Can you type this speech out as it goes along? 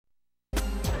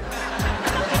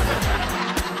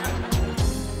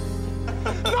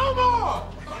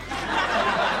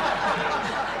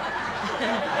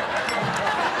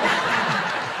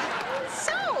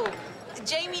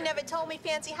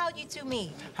two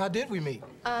meet? How did we meet?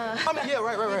 I mean, yeah,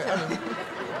 right. I mean,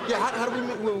 yeah, how did we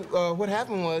meet? Well, what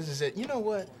happened is that, you know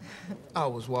what? I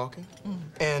was walking,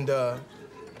 and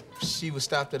she was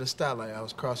stopped at a stoplight. I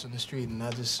was crossing the street, and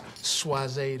I just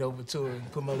swazzed over to her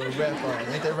and put my little rap on.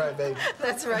 Ain't that right, baby?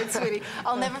 That's right, sweetie.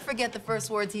 I'll never forget the first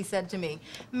words he said to me.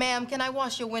 Ma'am, can I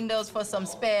wash your windows for some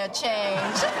spare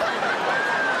change?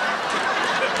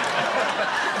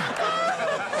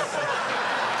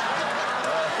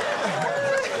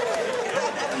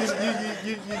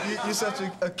 You're such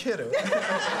a kidder.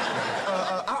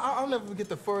 I'll never forget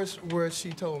the first words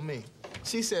she told me.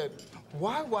 She said,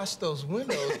 "Why wash those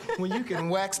windows when you can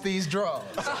wax these drawers?"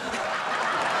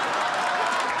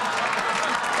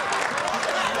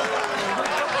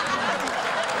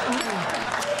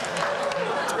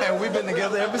 And we've been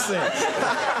together ever since.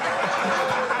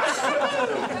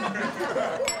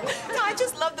 No, I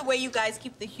just love the way you guys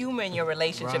keep the humor in your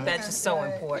relationship. Right. That's just so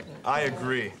important. I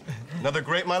agree. Another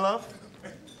great, my love?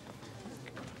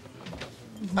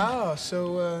 Oh,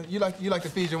 so you like to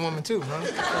feed your woman too, huh?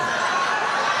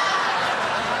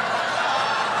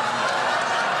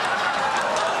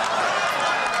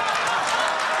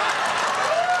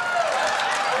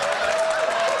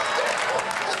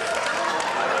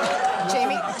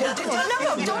 Jamie, no,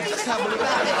 don't even think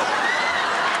about it.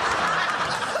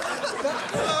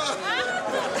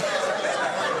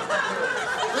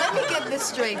 Let me get this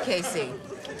straight, Casey.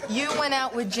 You went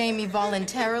out with Jamie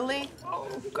voluntarily?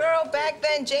 Girl, back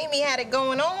then, Jamie had it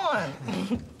going on.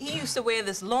 He used to wear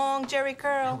this long jerry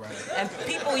curl, and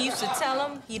people used to tell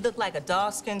him he looked like a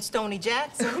dark-skinned Stoney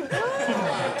Jackson.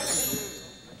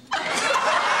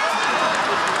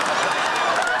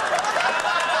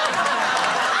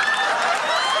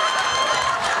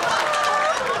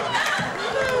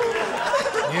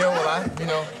 Yeah,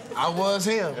 well, I was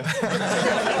him.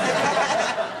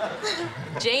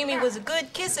 Jamie was a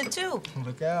good kisser, too.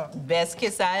 Look out. Best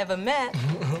kiss I ever met.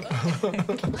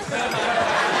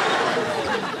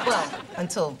 Well,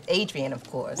 until Adrian, of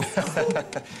course.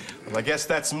 Well, I guess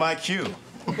that's my cue.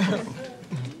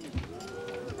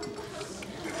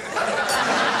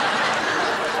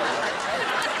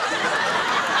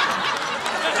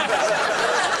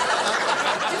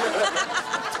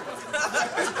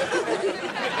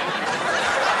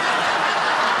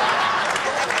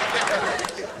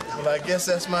 Well, I guess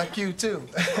that's my cue, too.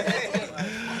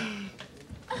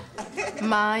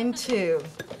 Mine, too.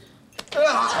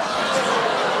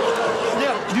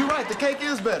 Yeah, you're right. The cake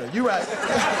is better. You're right.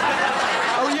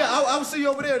 Oh, yeah, I'll see you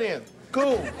over there then.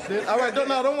 Cool. Then, all right,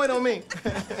 don't wait on me.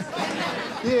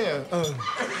 Yeah.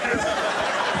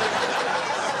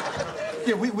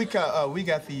 Yeah, we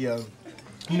got the,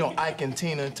 Ike and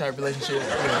Tina type relationship.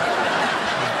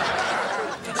 Yeah.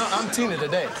 I'm Tina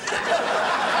today.